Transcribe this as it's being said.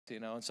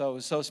And so it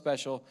was so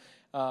special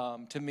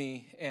to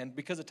me. And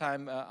because of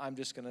time, I'm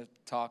just going to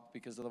talk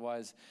because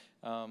otherwise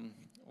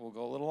we'll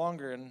go a little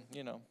longer, and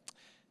you know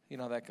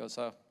how that goes.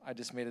 So I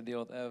just made a deal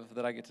with Ev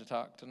that I get to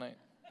talk tonight.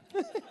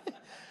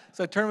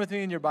 So turn with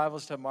me in your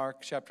Bibles to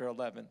Mark chapter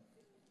 11.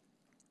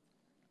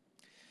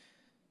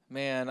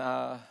 Man,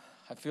 I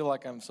feel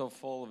like I'm so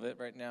full of it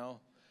right now.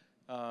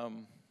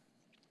 And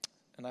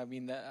I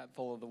mean that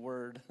full of the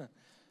word.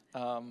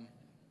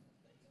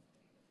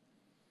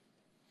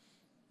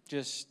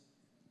 Just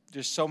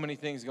so many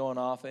things going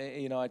off.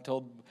 I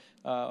told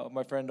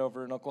my friend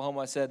over in Oklahoma,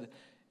 I said,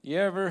 you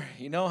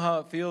know how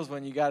it feels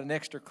when you got an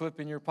extra clip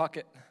in your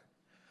pocket?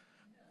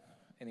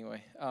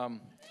 Anyway,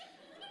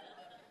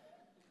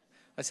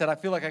 I said, I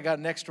feel like I got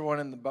an extra one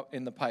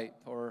in the pipe.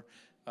 Or,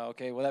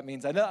 okay, well, that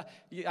means I know.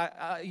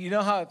 You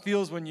know how it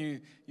feels when you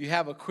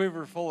have a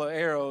quiver full of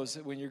arrows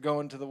when you're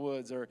going to the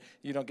woods, or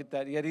you don't get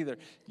that yet either.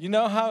 You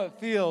know how it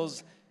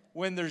feels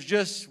when there's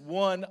just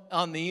one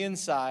on the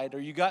inside, or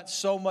you got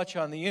so much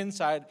on the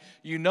inside,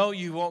 you know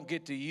you won't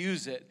get to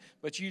use it,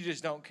 but you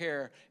just don't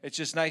care. It's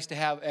just nice to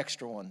have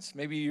extra ones.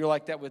 Maybe you're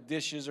like that with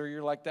dishes, or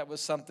you're like that with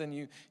something.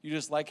 You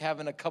just like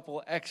having a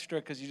couple extra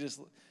because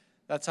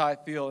that's how I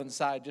feel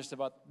inside just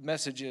about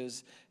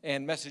messages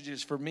and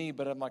messages for me,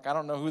 but I'm like, I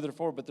don't know who they're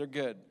for, but they're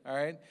good, all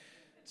right?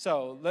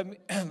 So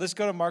let's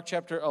go to Mark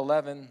chapter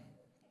 11.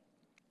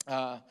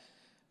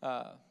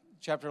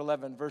 Chapter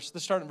 11,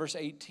 let's start in verse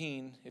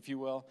 18, if you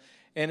will.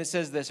 And it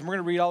says this, and we're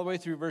going to read all the way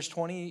through verse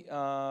 26.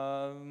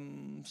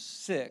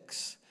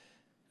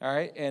 All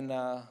right, and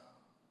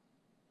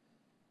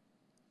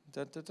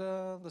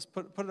let's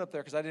put it up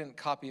there because I didn't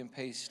copy and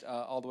paste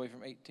all the way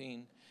from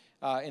 18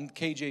 in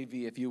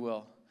KJV, if you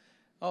will.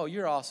 Oh,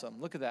 you're awesome.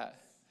 Look at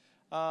that.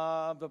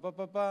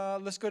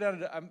 Let's go down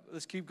to,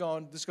 let's keep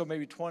going. Let's go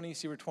maybe 20,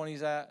 see where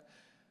 20's at,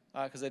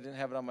 because I didn't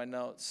have it on my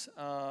notes.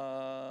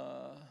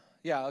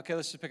 Yeah, okay,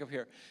 let's just pick up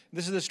here.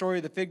 This is the story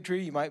of the fig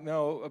tree. You might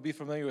be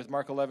familiar with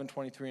Mark 11,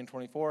 23 and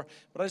 24.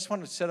 But I just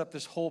wanted to set up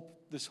this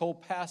whole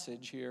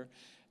passage here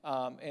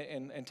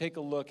and take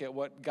a look at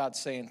what God's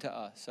saying to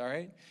us, all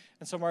right?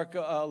 And so Mark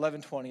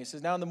 11, 20, it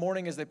says, Now in the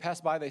morning as they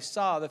passed by, they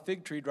saw the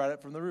fig tree dried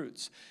up from the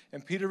roots.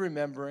 And Peter,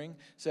 remembering,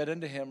 said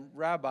unto him,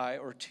 Rabbi,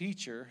 or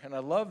teacher. And I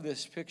love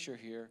this picture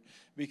here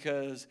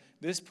because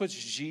this puts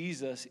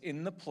Jesus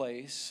in the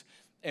place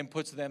and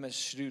puts them as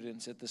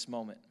students at this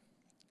moment.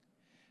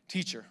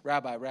 Teacher,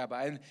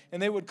 rabbi.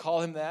 And they would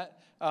call him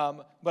that.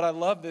 But I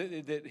love that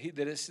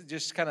it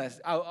just kind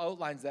of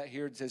outlines that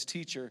here. It says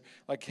teacher,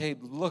 like, hey,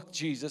 look,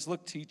 Jesus,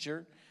 look,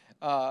 teacher.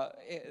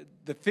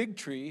 The fig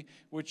tree,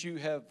 which you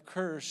have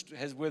cursed,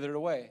 has withered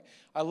away.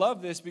 I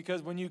love this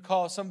because when you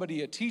call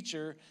somebody a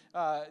teacher,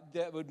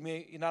 that would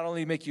not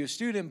only make you a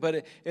student,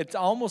 but it's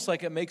almost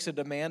like it makes a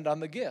demand on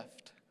the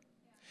gift.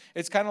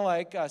 It's kind of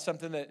like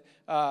something that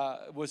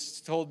was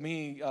told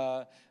me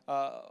a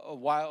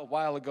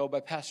while ago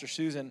by Pastor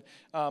Susan.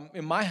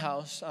 In my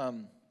house,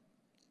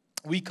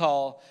 we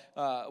call,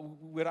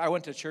 when I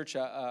went to church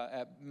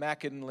at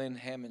Mac and Lynn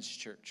Hammond's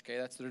church, okay,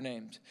 that's their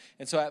names.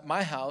 And so at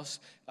my house,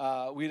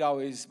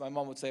 my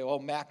mom would say, oh,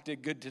 Mac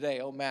did good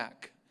today, oh,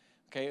 Mac.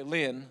 Okay,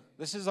 Lynn,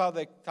 this is how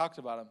they talked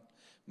about him.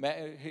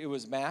 It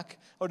was Mac.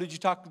 Oh, did you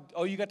talk?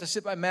 Oh, you got to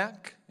sit by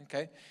Mac?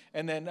 Okay.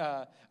 And then,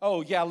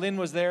 oh, yeah, Lynn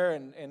was there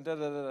and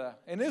da-da-da-da.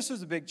 And this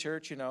was a big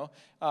church, and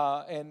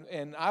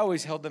I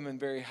always held them in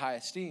very high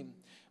esteem.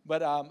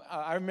 But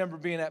I remember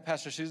being at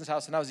Pastor Susan's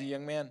house, and I was a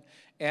young man.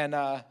 And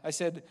I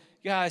said,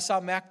 yeah, I saw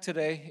Mac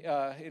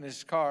today in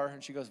his car.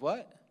 And she goes,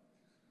 what?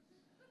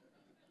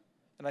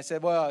 And I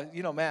said, well,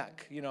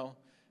 Mac,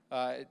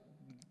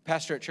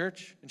 pastor at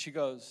church. And she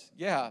goes,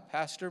 yeah,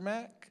 Pastor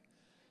Mac.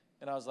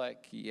 And I was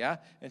like, yeah.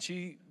 And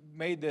she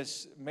made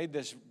this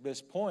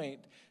point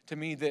to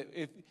me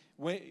that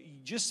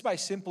just by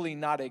simply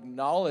not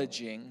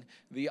acknowledging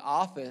the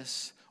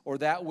office or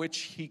that which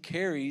he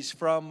carries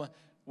from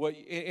what,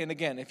 and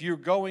again, if you're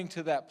going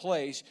to that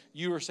place,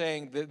 you are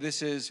saying that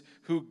this is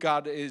who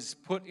God is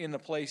put in the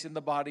place in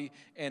the body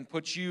and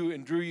put you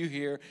and drew you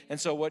here. And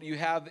so what you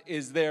have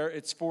is there,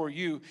 it's for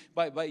you.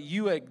 By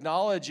you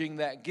acknowledging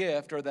that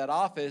gift or that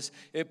office,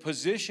 it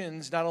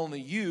positions not only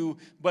you,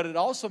 but it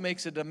also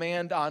makes a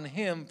demand on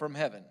him from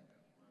heaven.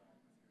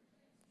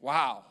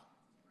 Wow.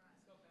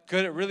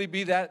 Could it really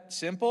be that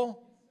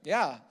simple?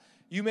 Yeah.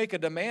 You make a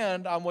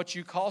demand on what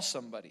you call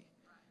somebody.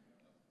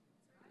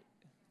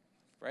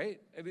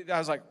 Right? I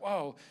was like,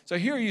 whoa. So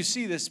here you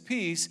see this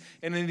piece,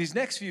 and in these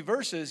next few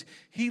verses,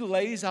 he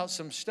lays out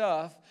some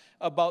stuff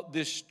about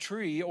this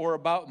tree or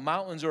about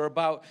mountains or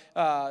about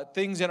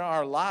things in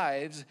our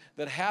lives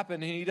that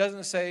happen. And he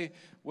doesn't say,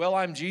 well,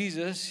 I'm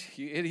Jesus,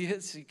 you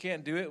idiots, you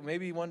can't do it.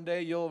 Maybe one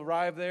day you'll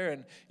arrive there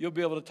and you'll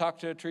be able to talk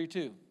to a tree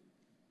too.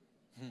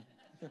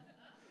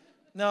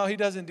 No, he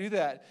doesn't do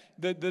that.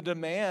 The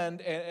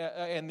demand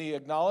and the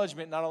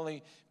acknowledgement not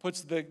only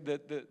puts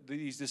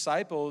these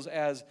disciples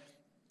as,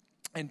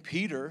 and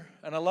Peter,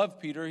 and I love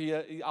Peter,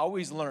 he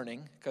always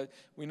learning, because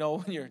we know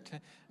when you're,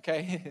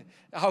 okay,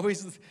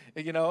 always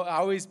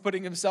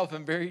putting himself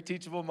in very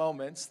teachable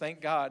moments,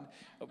 thank God,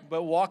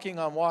 but walking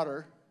on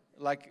water,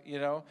 Like,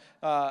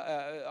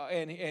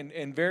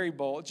 and very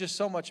bold. Just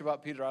so much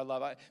about Peter I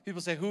love.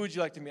 People say, who would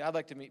you like to meet? I'd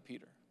like to meet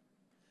Peter.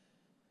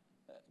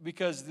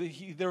 Because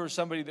there was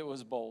somebody that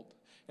was bold.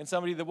 And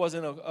somebody that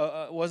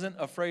wasn't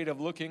afraid of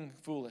looking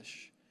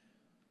foolish.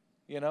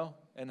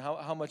 And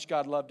how much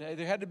God loved him.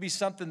 There had to be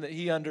something that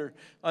he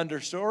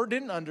understood or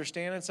didn't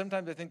understand. And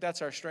sometimes I think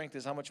that's our strength,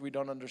 is how much we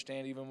don't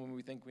understand even when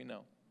we think we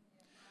know.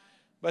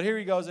 But here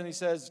he goes and he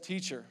says,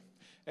 teacher.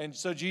 And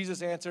so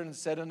Jesus answered and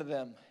said unto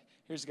them,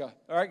 here's the go.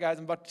 All right, guys,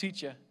 I'm about to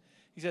teach you.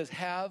 He says,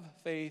 have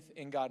faith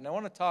in God. And I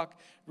want to talk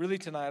really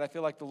tonight. I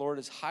feel like the Lord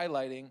is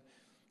highlighting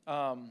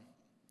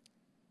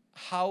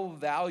how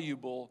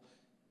valuable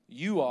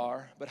you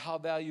are, but how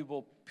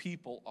valuable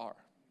people are.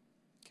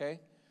 Okay?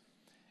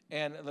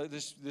 And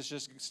this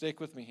just stick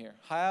with me here.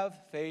 Have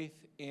faith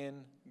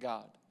in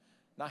God.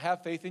 Not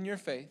have faith in your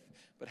faith,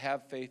 but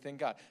have faith in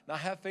God. Not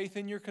have faith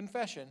in your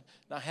confession.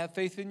 Not have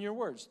faith in your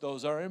words.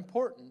 Those are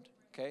important,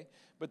 okay?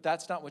 But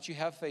that's not what you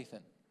have faith in,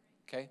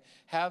 okay?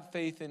 Have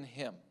faith in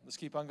him. Let's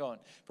keep on going.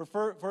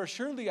 For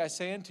surely I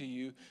say unto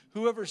you,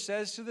 whoever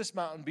says to this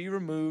mountain, be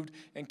removed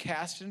and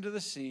cast into the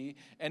sea,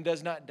 and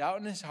does not doubt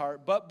in his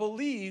heart, but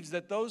believes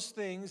that those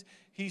things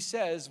he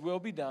says will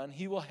be done,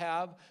 he will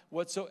have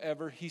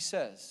whatsoever he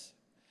says.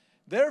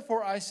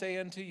 Therefore I say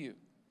unto you,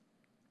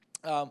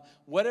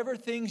 whatever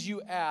things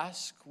you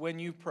ask when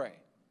you pray.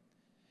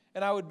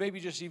 And I would maybe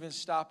just even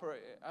stop.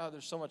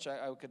 There's so much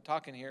I could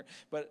talk in here.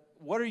 But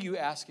what are you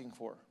asking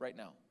for right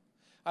now?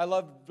 I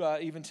love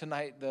even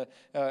tonight,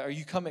 are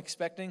you come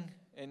expecting?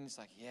 And it's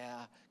like,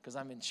 yeah, because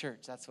I'm in church.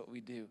 That's what we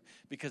do.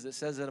 Because it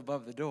says it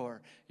above the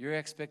door. Your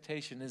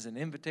expectation is an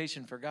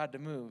invitation for God to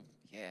move.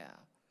 Yeah.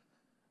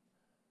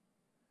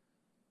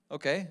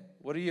 Okay,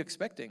 what are you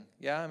expecting?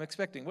 Yeah, I'm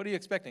expecting. What are you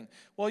expecting?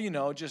 Well,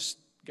 just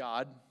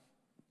God.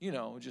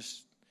 Well,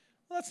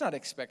 that's not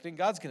expecting.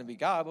 God's going to be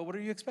God, but what are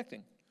you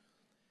expecting?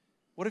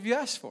 What have you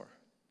asked for?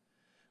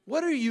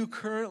 What are you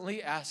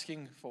currently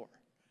asking for?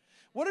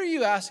 What are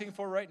you asking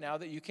for right now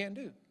that you can't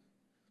do?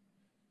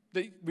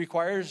 That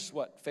requires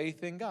what?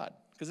 Faith in God.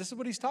 Because this is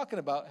what he's talking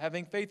about,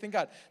 having faith in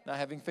God. Not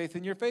having faith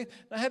in your faith,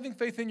 not having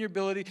faith in your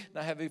ability,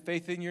 not having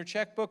faith in your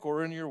checkbook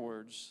or in your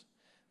words,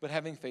 but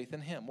having faith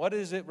in him. What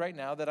is it right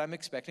now that I'm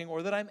expecting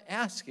or that I'm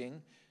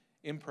asking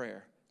in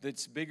prayer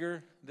that's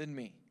bigger than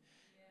me?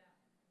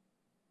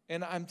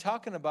 And I'm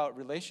talking about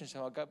relationships,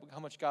 how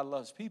much God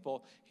loves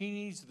people. He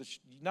needs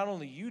not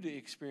only you to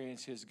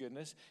experience his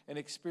goodness and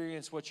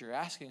experience what you're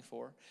asking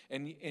for,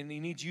 and he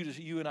needs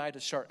you and I to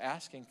start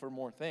asking for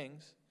more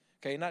things.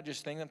 Okay, not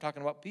just things. I'm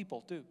talking about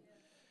people too.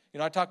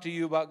 I talk to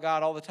you about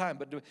God all the time,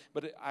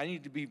 but I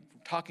need to be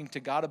talking to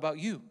God about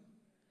you.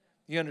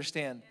 You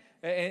understand?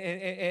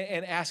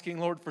 And asking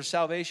Lord for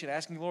salvation,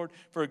 asking Lord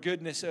for a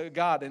goodness of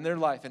God in their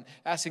life, and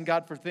asking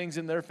God for things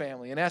in their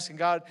family, and asking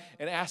God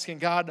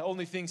the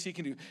only things he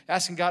can do,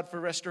 asking God for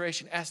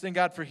restoration, asking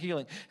God for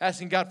healing,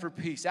 asking God for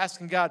peace,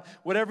 asking God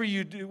whatever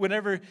you do,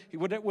 whenever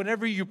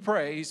you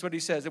pray, is what he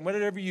says, and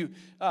whatever you,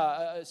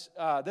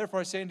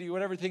 therefore I say unto you,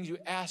 whatever things you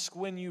ask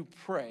when you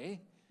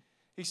pray,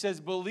 he says,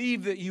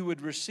 believe that you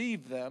would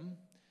receive them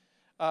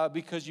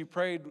because you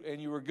prayed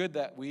and you were good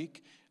that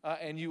week.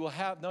 And you will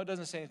have, no, it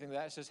doesn't say anything to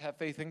that. It says have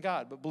faith in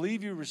God. But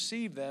believe you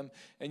receive them,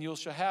 and you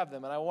shall have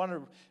them. And I want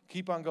to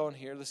keep on going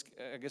here.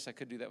 I guess I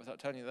could do that without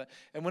telling you that.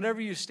 And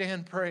whenever you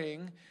stand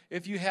praying,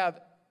 if you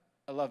have,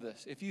 I love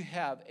this, if you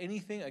have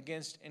anything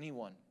against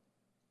anyone,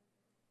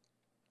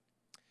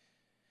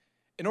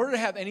 in order to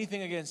have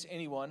anything against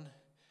anyone,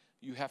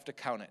 you have to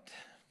count it.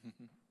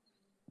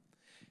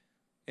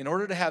 In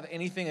order to have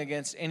anything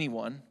against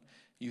anyone,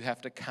 you have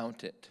to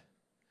count it.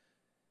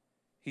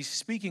 He's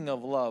speaking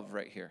of love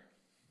right here.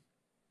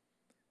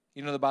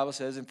 The Bible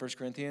says in 1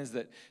 Corinthians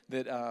that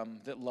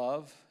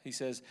love, he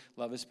says,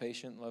 love is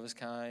patient, love is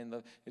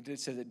kind. It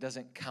says it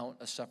doesn't count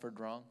a suffered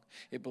wrong.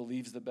 It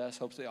believes the best,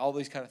 hopes, all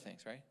these kind of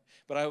things, right?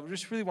 But I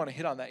just really want to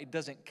hit on that. It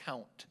doesn't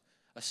count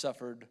a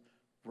suffered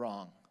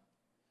wrong.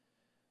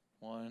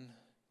 1,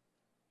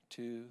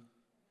 2,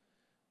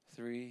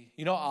 3.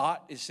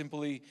 Ought is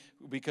simply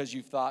because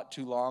you've thought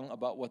too long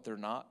about what they're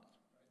not.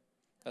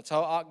 That's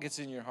how ought gets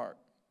in your heart.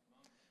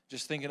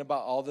 Just thinking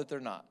about all that they're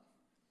not.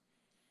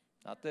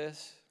 Not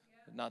this.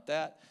 Not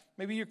that.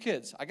 Maybe your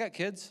kids. I got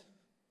kids.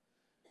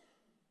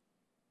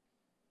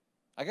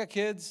 I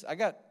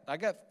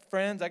got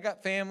friends. I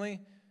got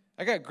family.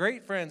 I got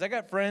great friends. I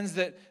got friends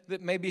that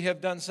maybe have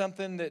done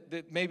something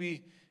that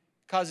maybe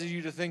causes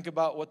you to think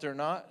about what they're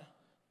not.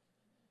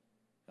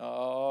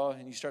 Oh,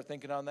 and you start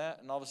thinking on that,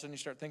 and all of a sudden you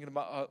start thinking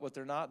about what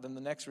they're not. Then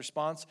the next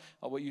response,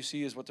 what you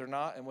see is what they're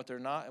not, and what they're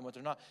not, and what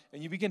they're not.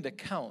 And you begin to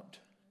count.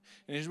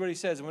 And here's what he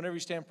says. And whenever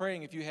you stand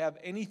praying, if you have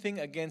anything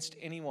against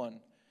anyone,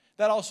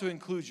 that also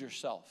includes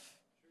yourself.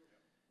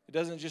 It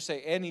doesn't just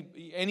say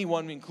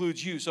anyone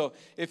includes you. So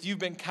if you've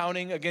been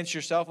counting against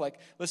yourself, like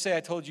let's say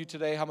I told you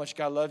today how much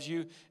God loves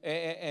you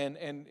and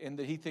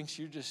that he thinks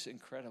you're just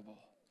incredible.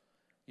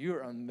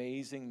 You're an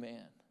amazing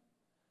man.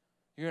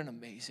 You're an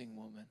amazing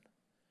woman.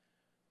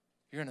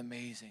 You're an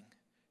amazing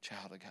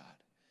child of God.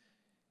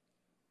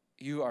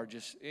 You are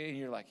just, and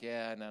you're like,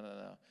 yeah, no.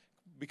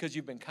 Because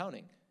you've been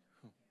counting.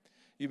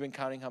 You've been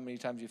counting how many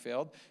times you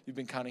failed. You've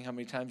been counting how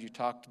many times you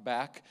talked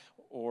back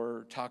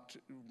or talked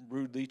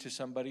rudely to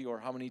somebody, or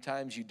how many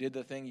times you did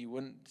the thing you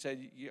wouldn't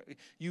say.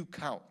 You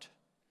count.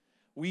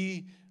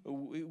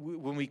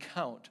 When we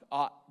count,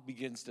 ought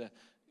begins to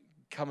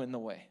come in the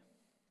way.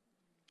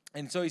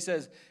 And so he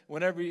says,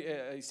 whenever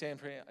he's saying,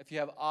 if you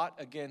have aught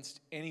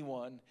against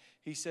anyone,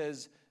 he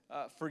says,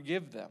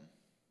 forgive them.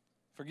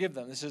 Forgive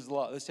them. This is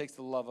love. This takes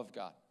the love of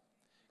God.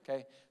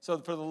 Okay? So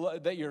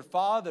that your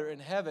Father in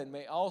heaven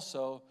may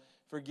also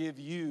forgive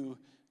you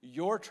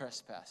your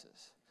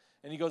trespasses.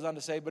 And he goes on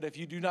to say, but if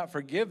you do not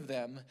forgive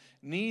them,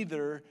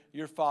 neither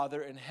your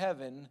Father in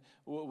heaven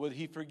will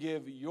he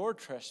forgive your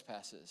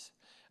trespasses.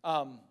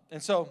 And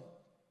so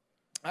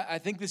I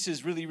think this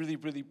is really, really,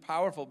 really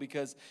powerful,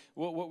 because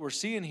what we're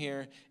seeing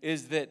here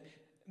is that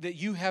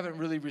you haven't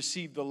really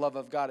received the love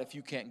of God if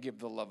you can't give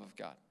the love of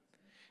God.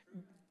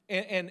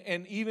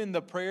 And even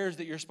the prayers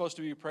that you're supposed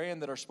to be praying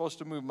that are supposed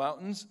to move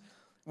mountains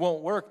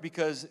won't work,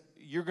 because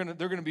they're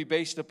gonna be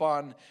based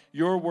upon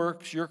your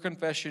works, your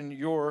confession,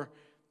 your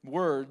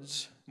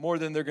words, more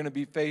than they're gonna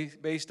be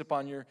based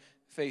upon your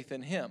faith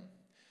in Him.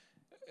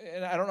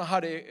 And I don't know how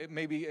to,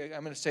 maybe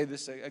I'm gonna say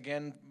this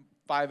again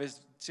 5 or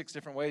 6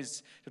 different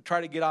ways to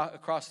try to get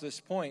across this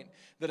point,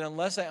 that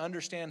unless I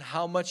understand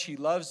how much He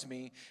loves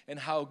me and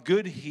how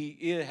good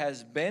He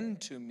has been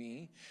to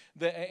me,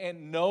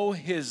 and know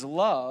His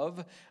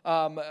love,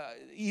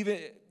 even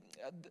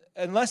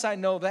unless I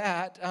know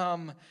that,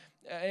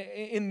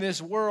 in this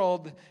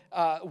world,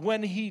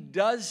 when He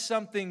does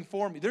something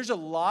for me, there's a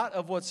lot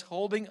of what's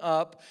holding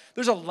up.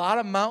 There's a lot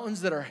of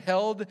mountains that are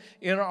held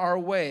in our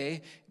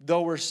way,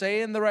 though we're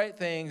saying the right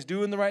things,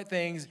 doing the right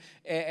things,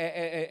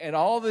 and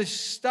all this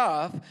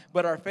stuff,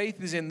 but our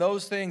faith is in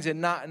those things and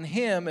not in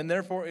Him, and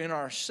therefore in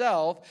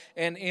ourselves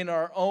and in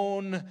our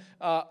own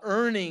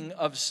earning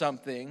of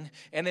something.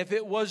 And if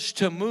it was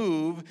to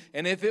move,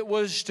 and if it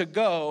was to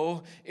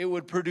go, it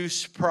would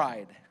produce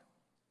pride.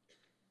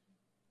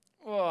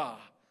 Oh.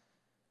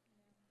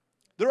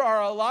 There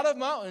are a lot of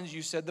mountains.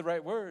 You said the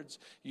right words.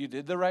 You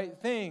did the right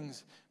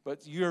things.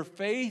 But your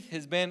faith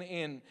has been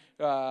in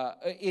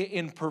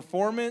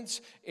performance,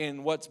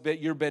 in what's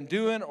you've been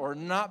doing or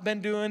not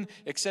been doing,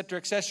 etc.,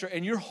 etc.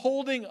 And you're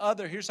holding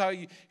other. Here's how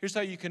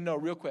you can know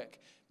real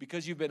quick.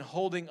 Because you've been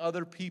holding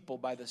other people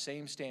by the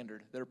same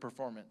standard, their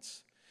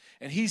performance.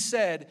 And He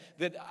said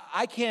that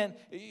I can't.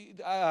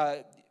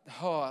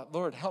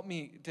 Lord, help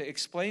me to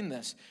explain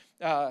this.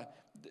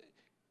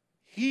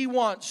 He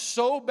wants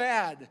so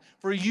bad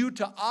for you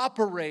to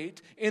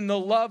operate in the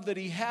love that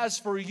He has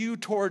for you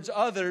towards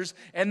others,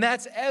 and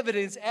that's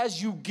evidence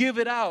as you give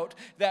it out,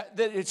 that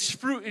it's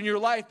fruit in your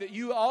life, that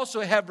you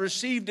also have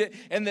received it,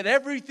 and that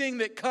everything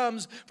that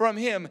comes from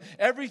Him,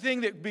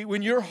 everything that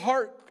when your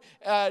heart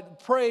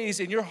prays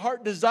and your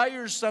heart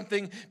desires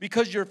something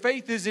because your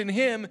faith is in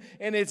Him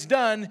and it's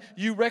done,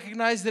 you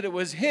recognize that it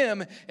was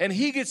Him and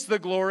He gets the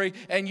glory,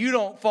 and you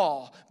don't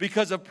fall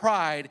because of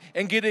pride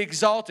and get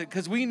exalted,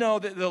 because we know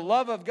that the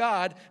love of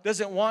God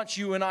doesn't want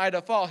you and I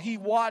to fall. He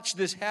watched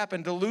this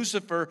happen to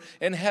Lucifer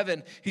in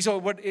heaven. He said,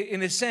 what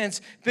in a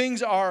sense,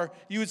 things are,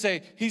 you would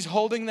say, He's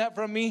holding that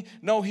from me.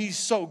 No, He's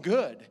so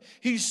good.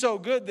 He's so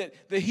good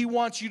that He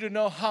wants you to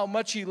know how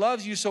much He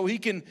loves you, so He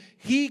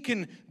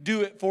can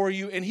do it for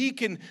you, and He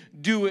can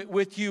do it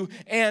with you,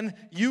 and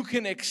you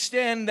can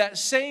extend that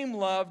same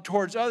love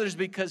towards others,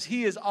 because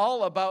He is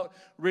all about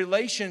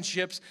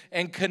relationships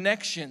and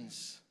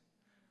connections.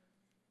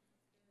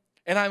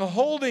 And I'm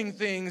holding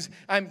things,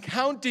 I'm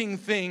counting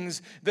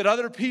things that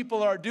other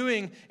people are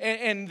doing,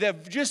 and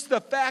just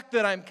the fact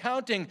that I'm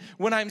counting,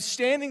 when I'm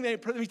standing there,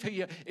 let me tell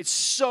you, it's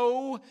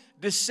so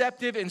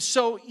deceptive and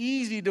so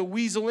easy to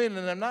weasel in.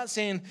 And I'm not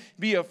saying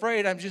be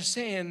afraid, I'm just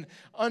saying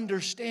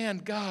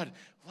understand God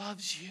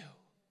loves you.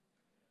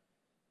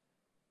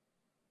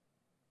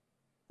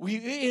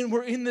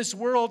 We're in this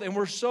world, and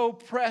we're so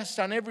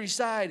pressed on every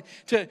side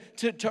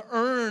to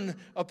earn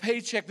a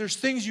paycheck. There's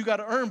things you got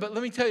to earn, but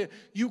let me tell you,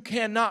 you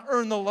cannot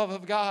earn the love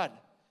of God.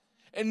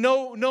 And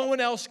no one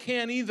else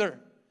can either.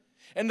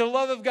 And the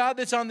love of God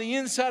that's on the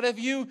inside of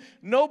you,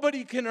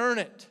 nobody can earn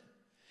it.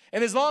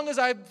 And as long as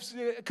I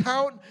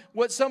count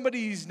what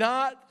somebody's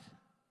not,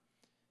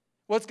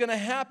 what's going to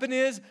happen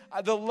is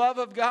the love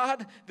of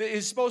God that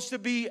is supposed to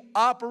be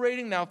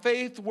operating. Now,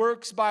 faith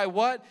works by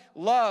what?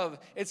 Love.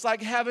 It's like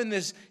having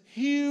this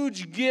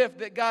huge gift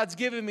that God's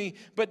given me,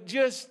 but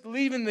just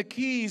leaving the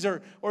keys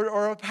or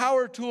a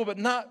power tool, but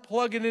not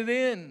plugging it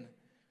in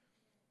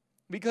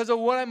because of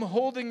what I'm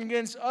holding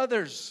against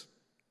others.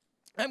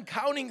 I'm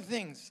counting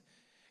things.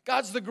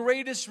 God's the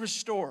greatest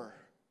restorer.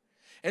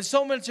 And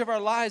so much of our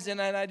lives,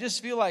 and I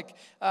just feel like,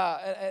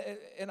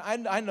 and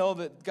I know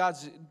that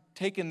God's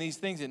taken these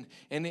things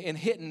and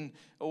hitting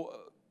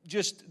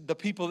just the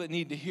people that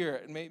need to hear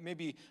it. And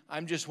maybe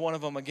I'm just one of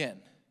them again.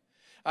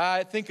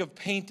 I think of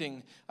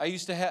painting. I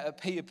used to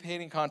pay a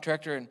painting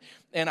contractor,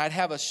 and I'd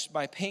have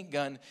my paint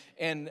gun,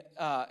 and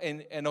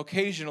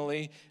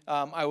occasionally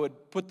I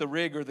would put the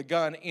rig or the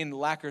gun in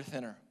lacquer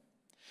thinner.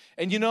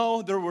 And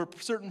there were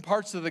certain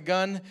parts of the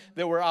gun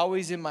that were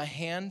always in my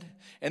hand,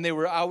 and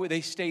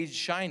they stayed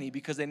shiny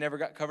because they never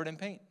got covered in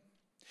paint.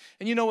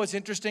 And you know what's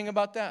interesting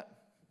about that?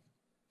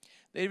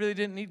 They really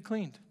didn't need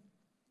cleaned.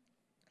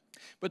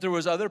 But there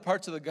was other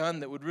parts of the gun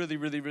that would really,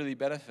 really, really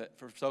benefit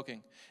for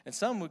soaking. And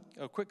some would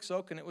a quick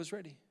soak and it was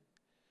ready.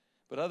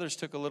 But others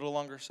took a little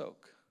longer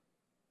soak.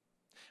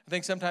 I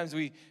think sometimes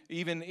we,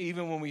 even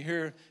when we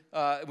hear,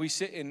 we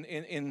sit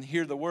and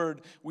hear the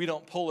word, we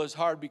don't pull as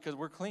hard because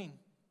we're clean.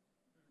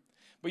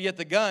 But yet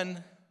the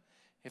gun,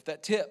 if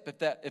that tip,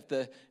 if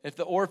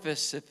the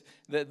orifice, if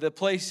the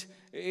place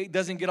it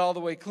doesn't get all the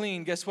way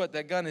clean, guess what?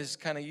 That gun is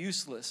kind of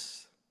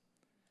useless.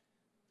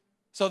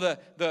 So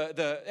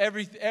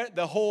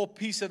the whole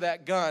piece of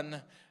that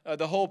gun,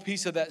 the whole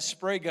piece of that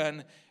spray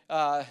gun,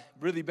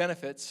 really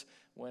benefits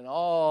when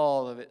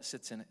all of it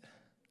sits in it.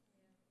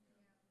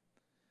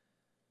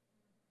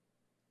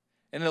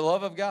 And the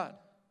love of God.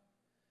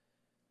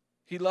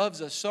 He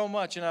loves us so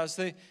much. And I was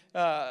thinking,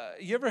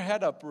 you ever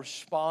had a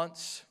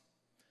response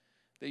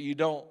that you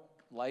don't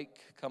like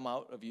come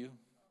out of you?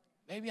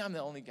 Maybe I'm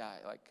the only guy.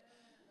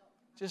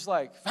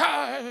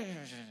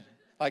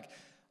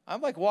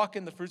 I'm like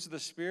walking the fruits of the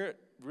Spirit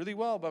really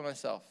well by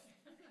myself.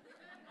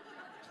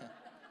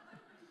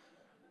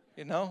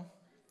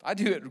 I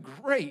do it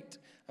great.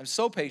 I'm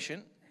so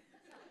patient.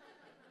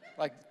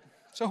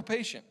 So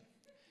patient.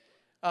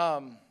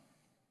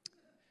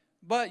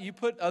 But you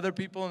put other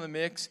people in the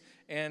mix,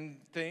 and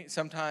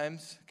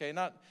sometimes, okay,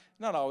 not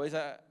always,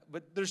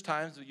 but there's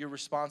times that your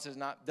response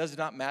does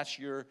not match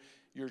your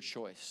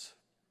choice,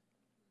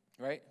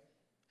 right?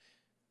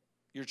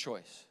 Your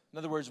choice. In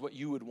other words, what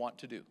you would want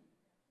to do.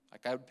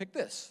 Like I would pick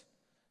this,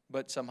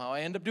 but somehow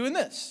I end up doing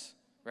this,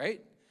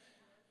 right?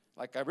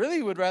 Like I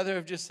really would rather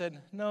have just said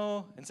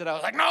no. Instead I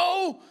was like,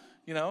 no,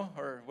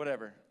 or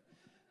whatever.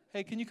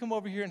 Hey, can you come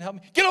over here and help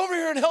me? Get over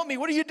here and help me.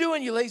 What are you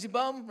doing, you lazy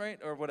bum, right?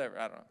 Or whatever,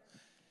 I don't know.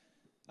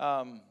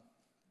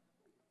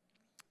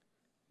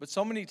 But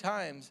so many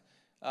times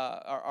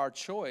our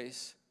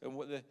choice, and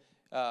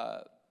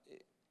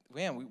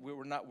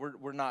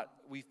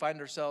we find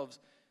ourselves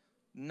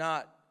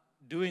not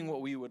doing what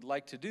we would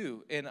like to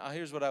do. And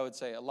here's what I would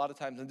say. A lot of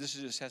times, and this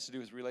just has to do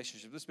with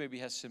relationships. This maybe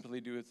has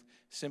simply to do with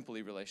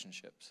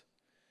relationships.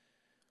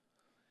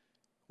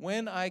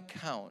 When I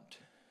count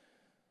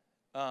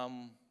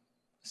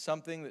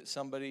something that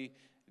somebody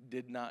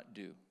did not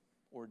do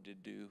or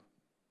did do,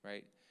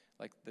 right?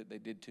 Like that they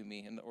did to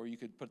me, or you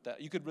could put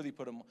that. You could really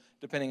put them,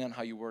 depending on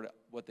how you word it,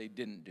 what they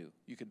didn't do.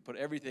 You could put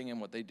everything in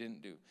what they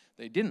didn't do.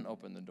 They didn't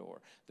open the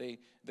door. They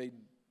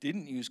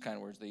didn't use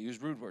kind words. They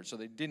used rude words. So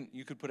they didn't.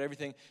 You could put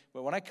everything.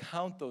 But when I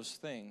count those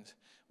things,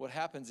 what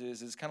happens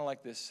is it's kind of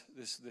like this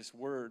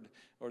word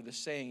or this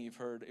saying you've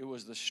heard. It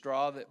was the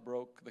straw that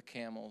broke the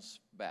camel's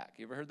back.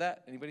 You ever heard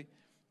that? Anybody?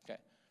 Okay.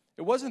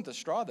 It wasn't the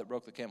straw that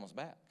broke the camel's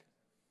back.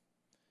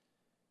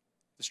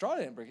 The straw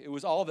didn't break it. It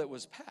was all that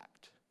was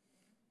packed.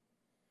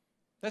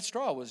 That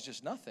straw was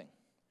just nothing.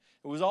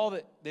 It was all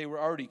that they were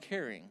already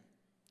carrying.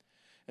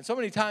 And so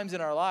many times in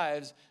our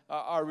lives,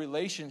 our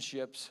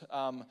relationships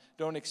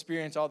don't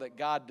experience all that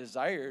God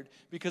desired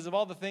because of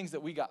all the things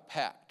that we got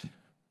packed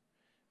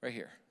right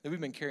here, that we've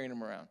been carrying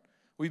them around.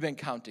 We've been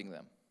counting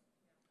them.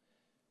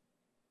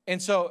 And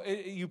so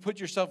you put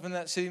yourself in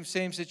that same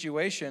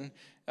situation.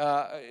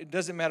 It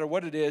doesn't matter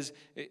what it is.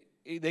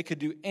 They could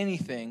do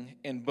anything,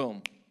 and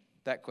boom,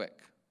 that quick.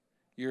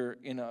 You're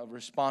in a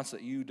response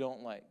that you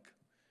don't like.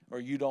 Or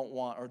you don't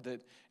want,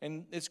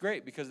 and it's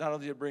great because not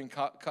only does it bring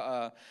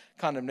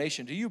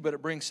condemnation to you, but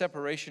it brings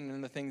separation in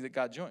the things that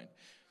God joined.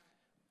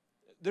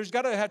 There's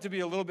got to have to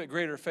be a little bit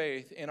greater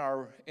faith in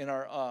our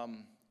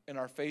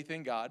faith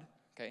in God,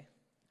 okay,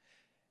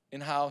 in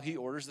how He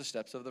orders the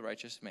steps of the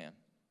righteous man,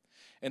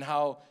 and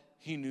how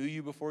He knew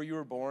you before you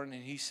were born,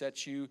 and He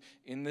set you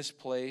in this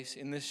place,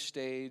 in this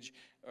stage,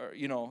 or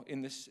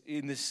in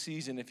this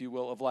season, if you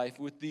will, of life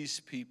with these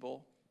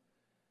people.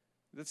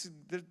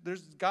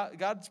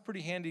 God's a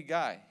pretty handy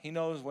guy. He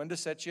knows when to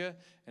set you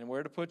and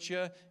where to put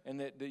you, and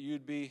that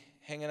you'd be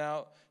hanging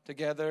out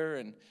together.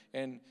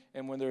 And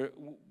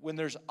when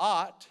there's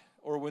aught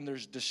or when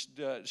there's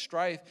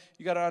strife,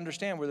 you got to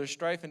understand where there's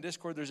strife and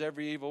discord, there's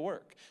every evil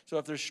work. So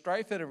if there's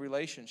strife in a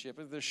relationship,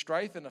 if there's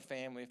strife in a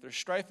family, if there's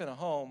strife in a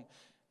home,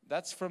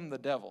 that's from the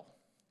devil,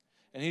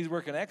 and he's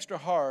working extra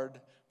hard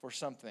for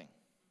something.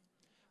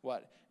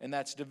 What? And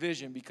that's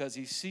division because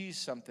he sees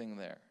something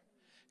there.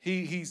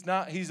 He sees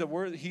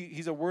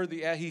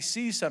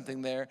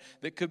something there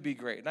that could be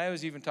great. And I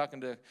was even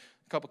talking to a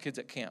couple kids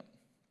at camp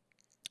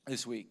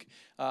this week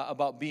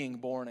about being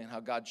born and how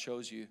God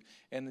chose you.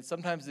 And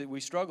sometimes we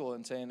struggle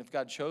in saying, if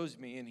God chose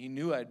me and He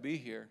knew I'd be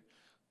here,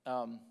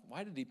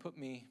 why did He put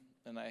me,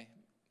 and I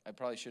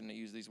probably shouldn't have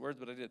used these words,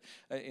 but I did,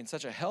 in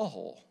such a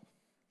hellhole?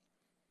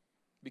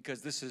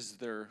 Because this is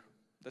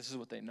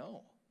what they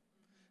know.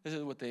 This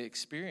is what they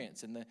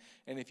experience. And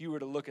if you were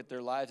to look at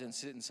their lives and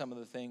sit in some of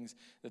the things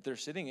that they're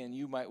sitting in,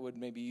 you would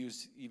maybe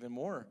use even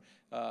more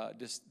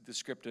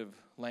descriptive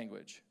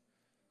language.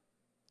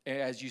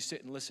 as you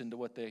sit and listen to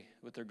what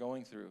they're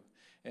going through,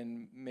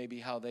 and maybe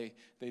how they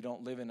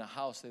don't live in a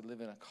house, they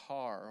live in a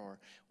car,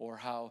 or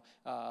how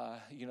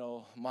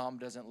mom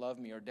doesn't love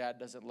me or dad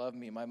doesn't love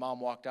me. My mom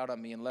walked out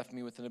on me and left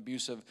me with an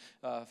abusive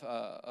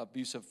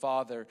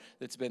father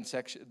that's been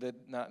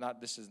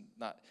has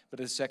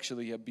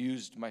sexually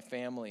abused my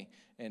family.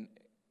 And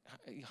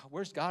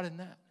where's God in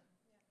that?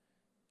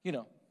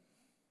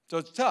 So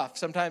it's tough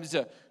sometimes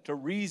to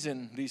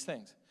reason these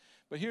things.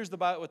 But here's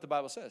what the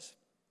Bible says.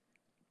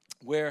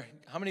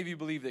 How many of you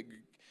believe that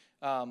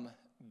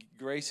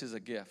grace is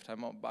a gift?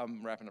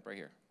 I'm wrapping up right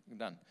here. I'm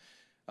done.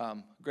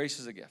 Grace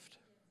is a gift.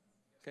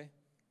 Okay?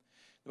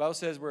 The Bible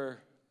says where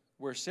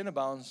sin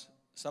abounds,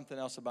 something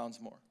else abounds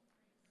more.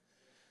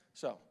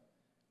 So,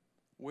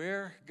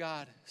 where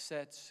God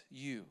sets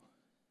you,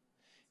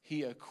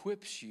 He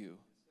equips you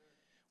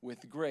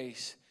with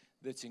grace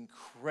that's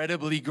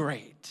incredibly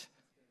great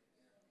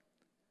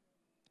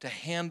to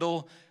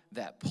handle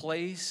that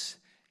place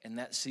and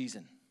that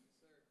season.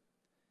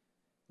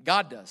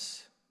 God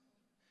does.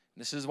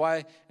 This is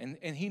why, and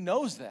He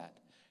knows that.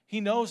 He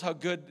knows how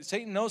good,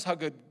 Satan knows how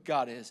good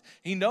God is.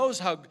 He knows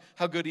how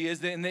good He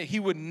is, and that he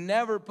would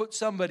never put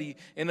somebody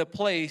in a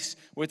place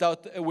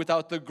without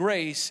the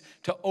grace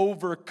to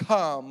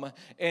overcome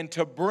and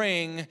to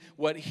bring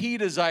what He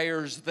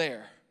desires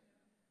there.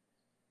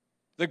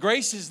 The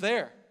grace is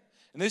there.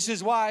 And this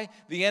is why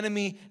the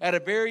enemy at a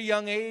very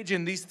young age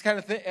and these kind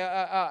of things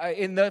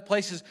in the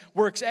places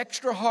works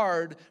extra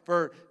hard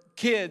for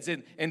kids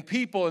and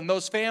people and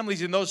those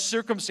families and those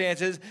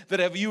circumstances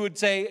that you would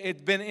say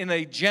it's been in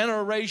a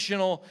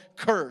generational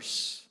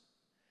curse.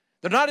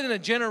 They're not in a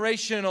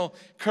generational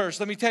curse.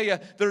 Let me tell you,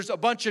 there's a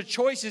bunch of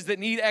choices that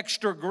need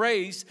extra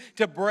grace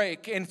to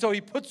break. And so He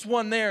puts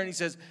one there and He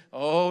says,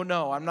 oh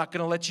no, I'm not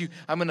going to let you,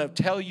 I'm going to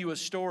tell you a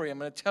story. I'm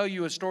going to tell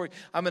you a story.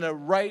 I'm going to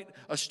write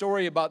a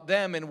story about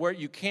them and where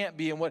you can't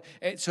be and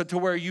so to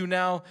where you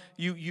now,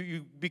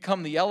 you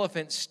become the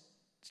elephant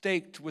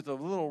staked with a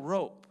little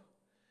rope.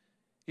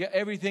 Yeah,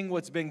 everything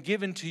what's been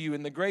given to you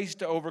and the grace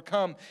to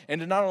overcome, and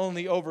to not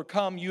only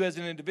overcome you as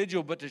an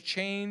individual, but to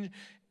change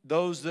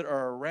those that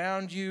are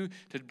around you,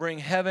 to bring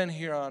heaven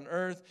here on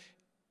earth.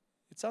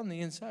 It's on the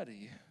inside of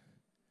you.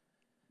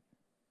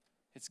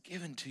 It's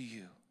given to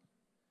you.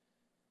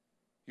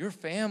 Your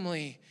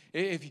family,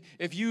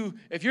 if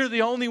you're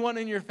the only one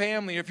in your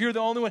family, if you're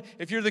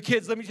the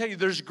kids, let me tell you,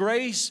 there's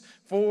grace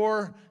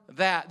for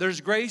that.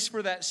 There's grace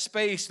for that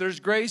space. There's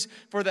grace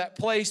for that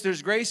place.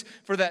 There's grace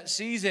for that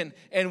season.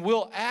 And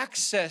we'll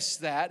access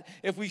that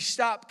if we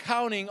stop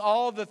counting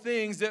all the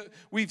things that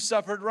we've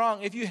suffered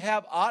wrong. If you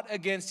have aught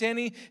against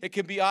any, it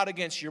could be aught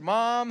against your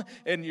mom,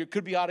 and it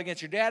could be aught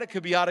against your dad, it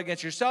could be aught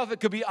against yourself, it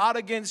could be aught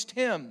against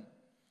him.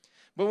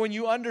 But when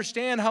you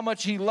understand how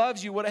much He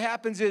loves you, what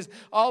happens is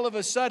all of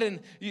a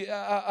sudden,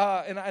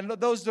 and I know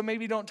those that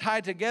maybe don't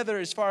tie together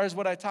as far as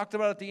what I talked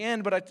about at the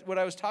end, but what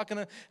I was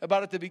talking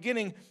about at the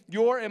beginning,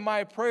 your and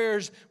my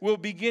prayers will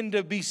begin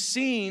to be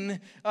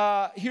seen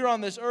here on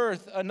this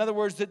earth. In other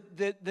words,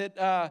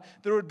 that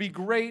there would be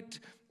great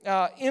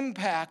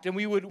impact, and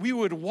we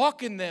would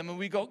walk in them, and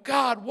we go,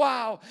 God,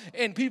 wow,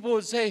 and people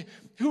would say,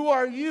 who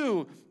are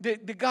you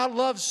that God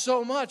loves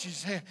so much? You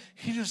say,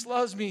 He just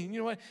loves me. And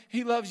you know what?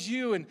 He loves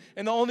you, and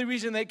the only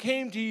reason they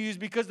came to you is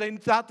because they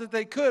thought that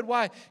they could.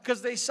 Why?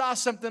 Because they saw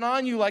something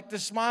on you, like the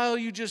smile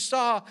you just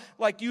saw,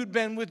 like you'd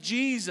been with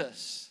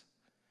Jesus.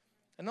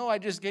 I know I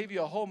just gave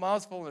you a whole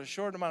mouthful in a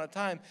short amount of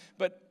time,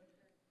 but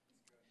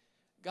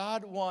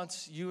God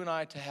wants you and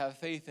I to have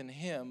faith in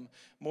Him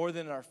more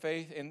than our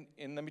faith. And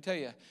let me tell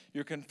you,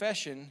 your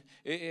confession,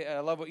 I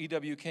love what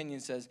E.W. Kenyon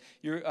says,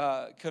 your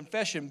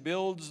confession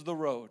builds the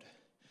road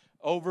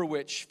over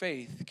which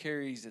faith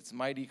carries its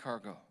mighty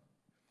cargo.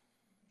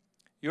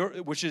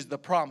 Which is the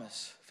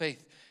promise,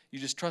 faith. You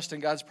just trust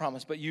in God's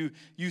promise. But you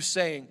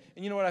saying,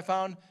 and you know what I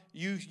found?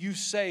 You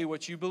say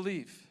what you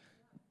believe.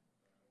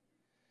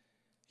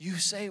 You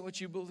say what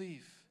you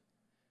believe.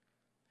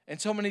 And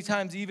so many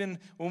times, even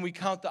when we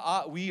count the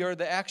odds,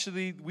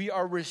 we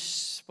are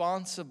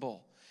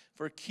responsible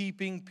for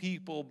keeping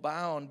people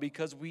bound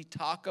because we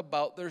talk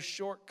about their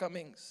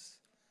shortcomings.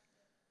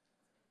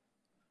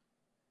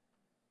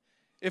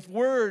 If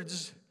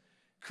words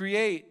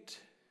create,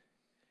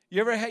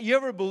 you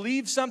ever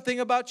believe something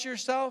about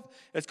yourself?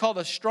 It's called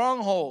a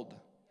stronghold.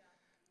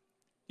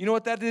 You know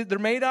what that is? They're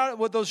made out of,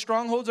 what those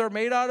strongholds are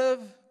made out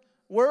of?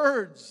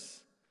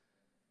 Words.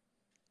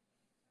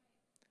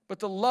 But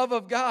the love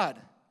of God.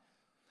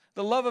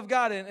 The love of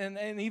God,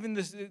 and even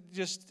this,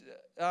 just,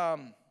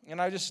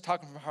 and I was just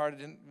talking from my heart. I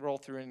didn't roll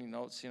through any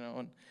notes,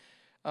 and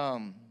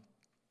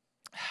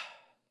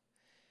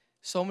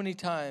so many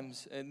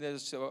times, and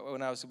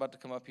when I was about to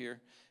come up here,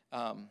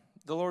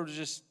 the Lord was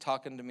just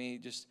talking to me,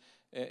 just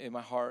in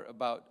my heart,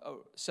 about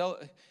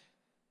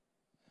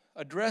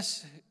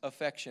address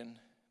affection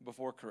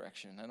before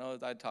correction. I know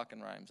I talk in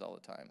rhymes all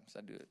the time, so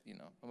I do it,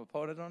 I'm a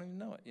poet, I don't even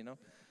know it, All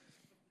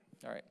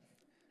right.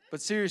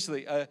 But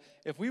seriously,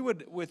 if we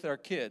would, with our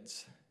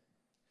kids,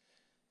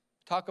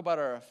 talk about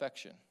our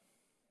affection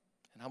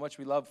and how much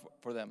we love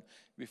for them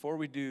before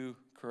we do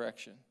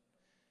correction,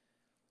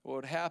 what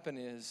would happen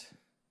is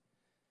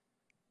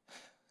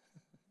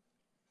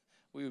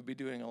we would be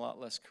doing a lot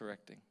less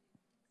correcting.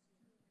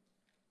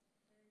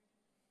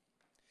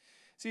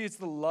 See, it's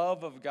the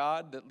love of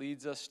God that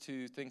leads us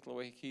to think the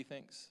way He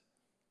thinks.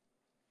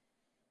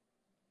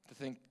 To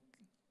think,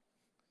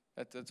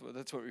 that's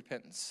what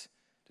repentance,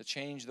 to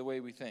change the way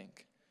we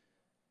think.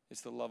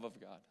 It's the love of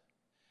God.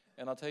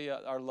 And I'll tell you,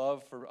 our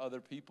love for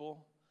other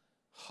people,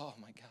 oh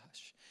my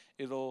gosh,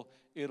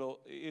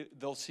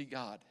 they'll see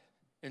God,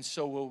 and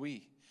so will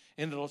we.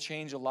 And it'll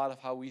change a lot of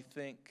how we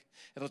think.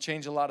 It'll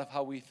change a lot of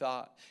how we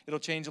thought. It'll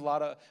change a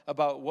lot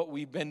about what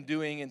we've been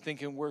doing and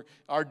thinking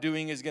our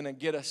doing is going to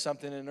get us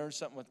something and earn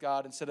something with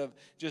God, instead of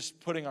just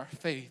putting our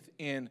faith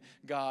in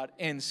God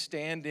and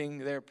standing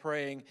there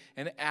praying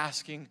and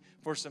asking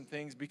for some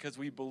things because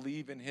we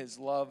believe in His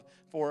love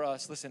for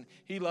us. Listen,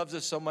 He loves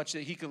us so much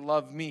that He could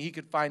love me. He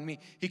could find me.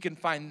 He can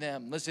find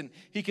them. Listen,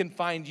 He can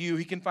find you.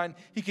 He can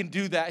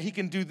do that. He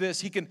can do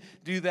this. He can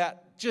do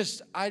that.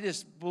 I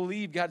just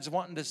believe God's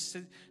wanting to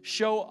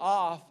show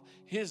off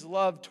His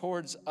love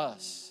towards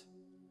us.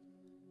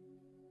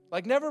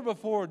 Like never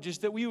before,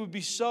 just that we would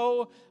be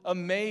so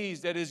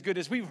amazed at His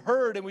goodness. We've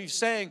heard and we've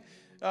sang,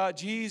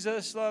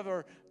 Jesus love,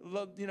 or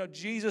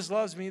Jesus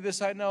loves me,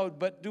 this I know,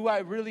 but do I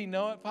really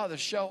know it? Father,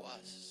 show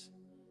us.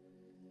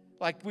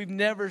 Like we've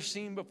never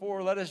seen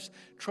before. Let us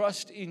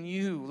trust in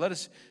You. Let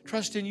us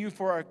trust in You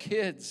for our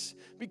kids,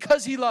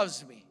 because He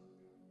loves me.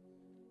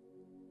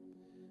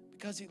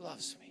 Because He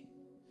loves me.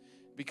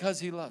 Because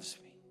He loves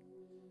me.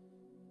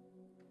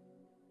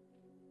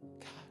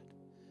 God,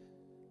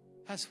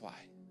 that's why.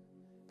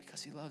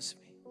 Because He loves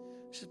me.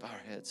 Just bow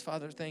our heads.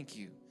 Father, thank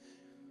You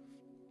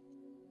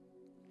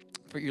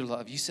for Your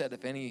love. You said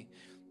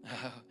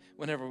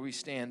whenever we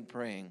stand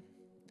praying,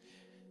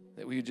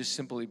 that we would just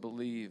simply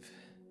believe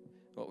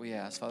what we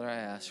ask. Father, I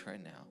ask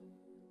right now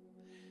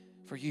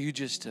for You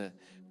just to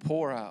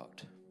pour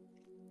out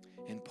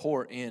and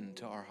pour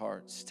into our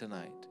hearts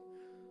tonight,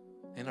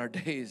 in our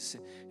days,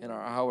 in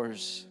our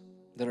hours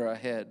that are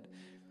ahead.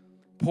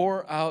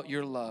 Pour out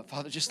Your love,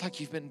 Father, just like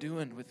You've been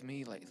doing with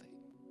me lately.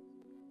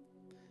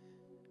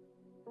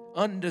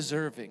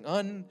 Undeserving,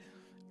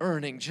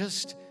 unearning,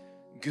 just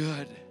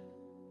good.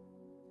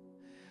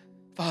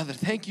 Father,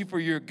 thank You for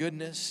Your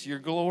goodness, Your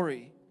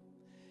glory.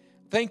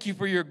 Thank You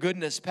for Your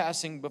goodness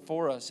passing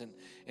before us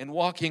and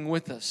walking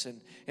with us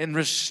and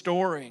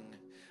restoring.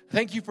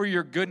 Thank You for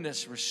Your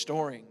goodness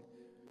restoring.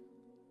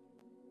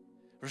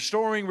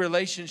 Restoring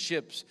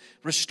relationships,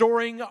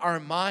 restoring our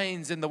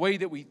minds and the way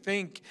that we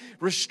think,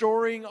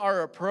 restoring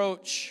our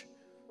approach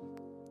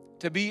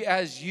to be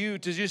as You,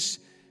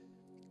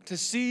 to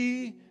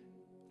see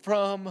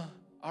from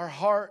our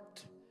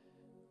heart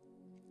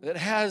that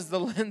has the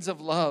lens of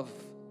love.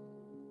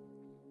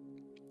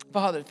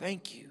 Father,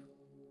 thank You.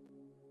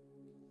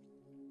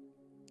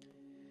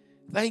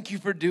 Thank You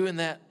for doing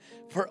that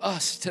for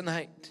us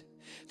tonight.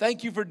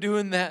 Thank You for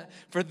doing that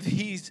for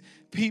these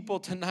people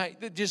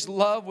tonight, that just Your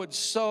love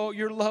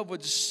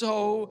would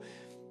so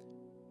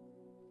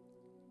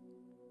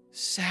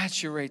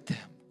saturate them,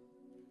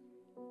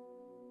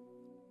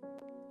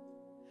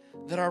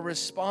 that our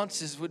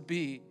responses would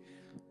be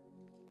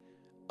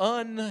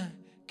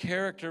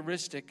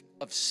uncharacteristic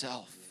of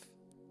self,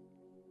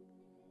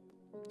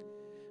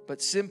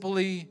 but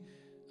simply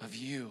of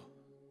You.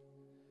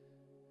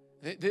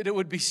 That it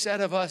would be said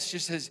of us,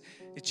 just as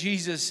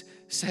Jesus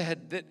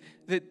said,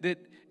 that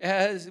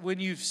as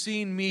when you've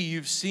seen Me,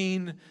 you've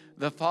seen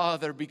the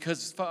Father,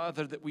 because,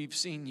 Father, that we've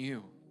seen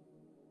You.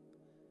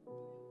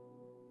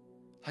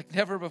 Like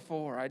never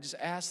before. I just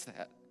ask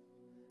that.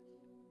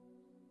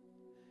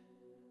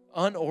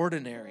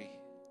 Unordinary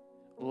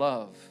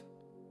love.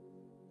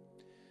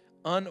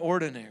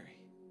 Unordinary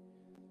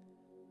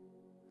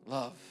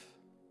love.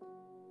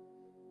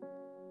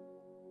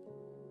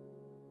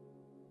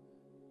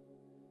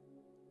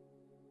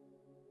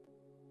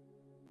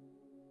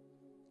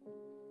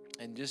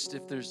 And just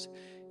if there's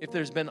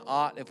been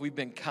aught, if we've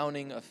been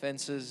counting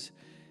offenses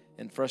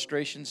and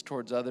frustrations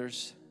towards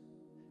others,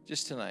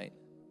 just tonight,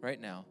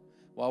 right now,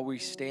 while we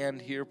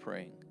stand here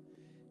praying,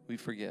 we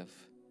forgive.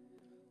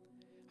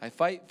 I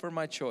fight for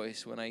my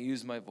choice when I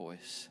use my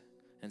voice.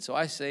 And so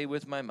I say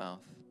with my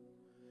mouth,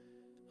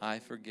 I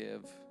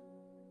forgive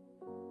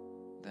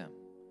them.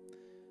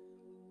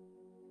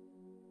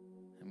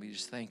 And we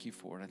just thank You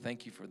for it. I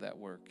thank You for that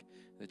work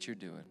that You're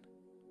doing.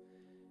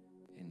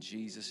 In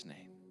Jesus' name.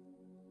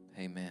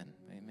 Amen.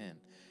 Amen.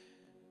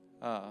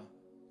 I'm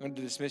going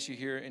to dismiss you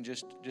here in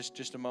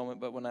just a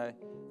moment, but when I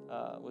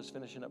was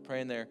finishing up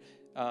praying there,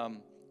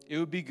 it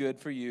would be good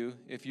for you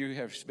if you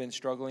have been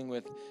struggling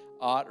with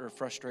aught or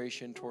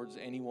frustration towards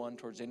anyone,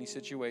 towards any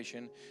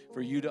situation,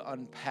 for you to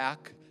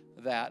unpack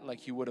that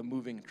like you would a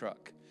moving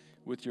truck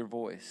with your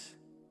voice.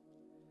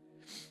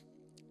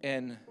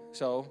 And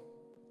so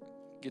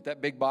get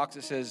that big box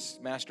that says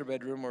master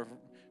bedroom or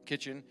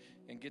kitchen,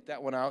 and get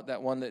that one out,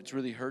 that one that's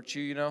really hurt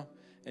you,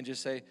 and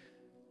just say,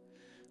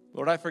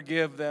 Lord, I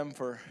forgive them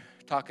for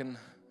talking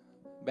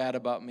bad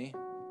about me.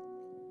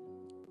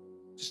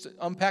 Just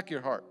unpack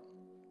your heart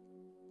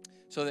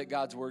so that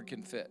God's word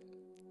can fit.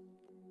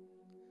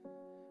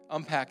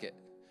 unpack it.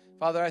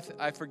 Father,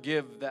 I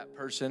forgive that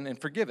person and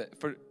forgive it.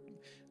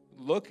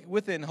 Look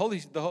within. The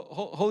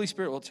Holy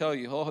Spirit will tell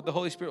you. The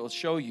Holy Spirit will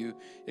show you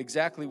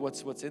exactly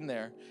what's in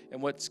there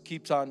and what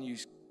keeps on you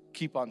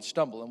keep on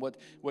stumbling.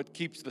 What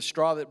keeps the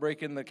straw that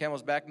breaking the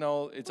camel's back?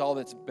 No, it's all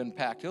that's been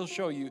packed. He'll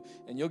show you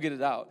and you'll get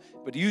it out.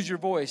 But use your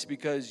voice,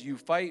 because you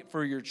fight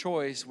for your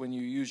choice when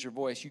you use your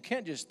voice. You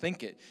can't just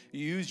think it.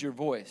 You use your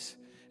voice.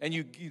 And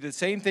you the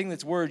same thing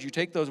that's words, you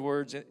take those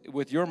words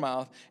with your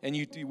mouth,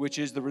 and which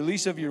is the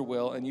release of your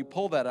will, and you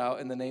pull that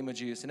out in the name of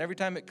Jesus. And every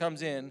time it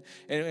comes in,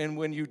 and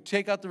when you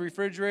take out the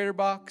refrigerator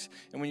box,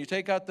 and when you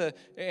take out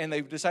and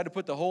they decide to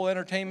put the whole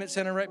entertainment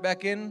center right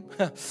back in,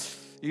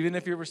 even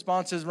if your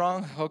response is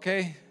wrong,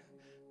 okay,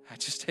 I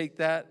just take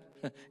that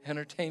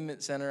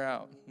entertainment center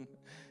out.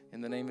 In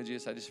the name of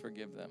Jesus, I just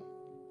forgive them.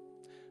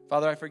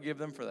 Father, I forgive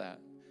them for that,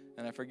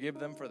 and I forgive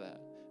them for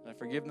that, and I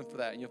forgive them for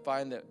that. And you'll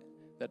find that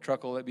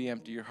truck will be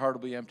empty. Your heart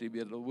will be empty,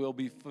 but it will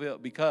be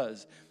filled,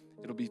 because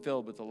it'll be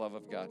filled with the love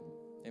of God.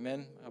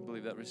 Amen? I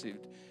believe that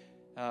received.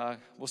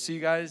 We'll see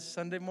you guys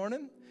Sunday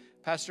morning.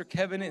 Pastor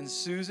Kevin and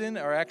Susan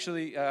are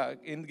actually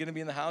going to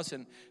be in the house,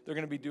 and they're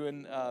going to be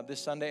doing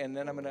this Sunday. And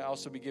then I'm going to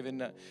also be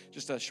giving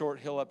just a short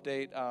hill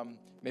update.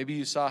 Maybe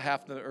you saw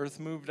half the earth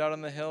moved out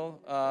on the hill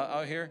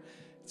out here.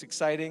 It's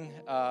exciting,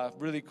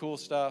 really cool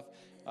stuff.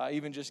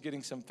 Even just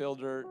getting some fill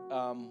dirt,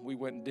 we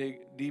went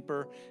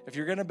deeper. If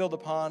you're going to build a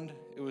pond,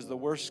 it was the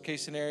worst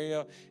case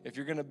scenario. If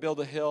you're going to build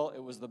a hill,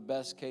 it was the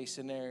best case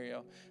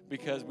scenario,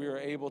 because we were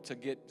able to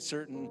get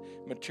certain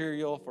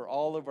material for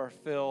all of our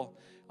fill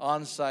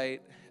on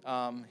site.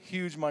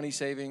 Huge money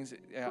savings,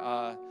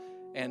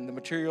 and the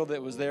material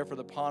that was there for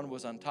the pond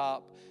was on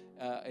top.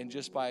 And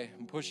just by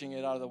pushing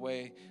it out of the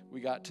way, we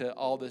got to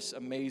all this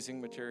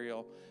amazing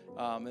material.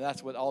 And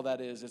that's what all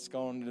that is. It's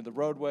going into the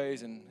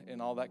roadways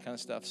and all that kind of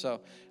stuff.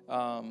 So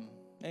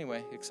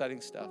anyway,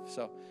 exciting stuff.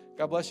 So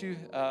God bless you.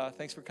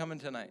 Thanks for coming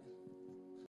tonight.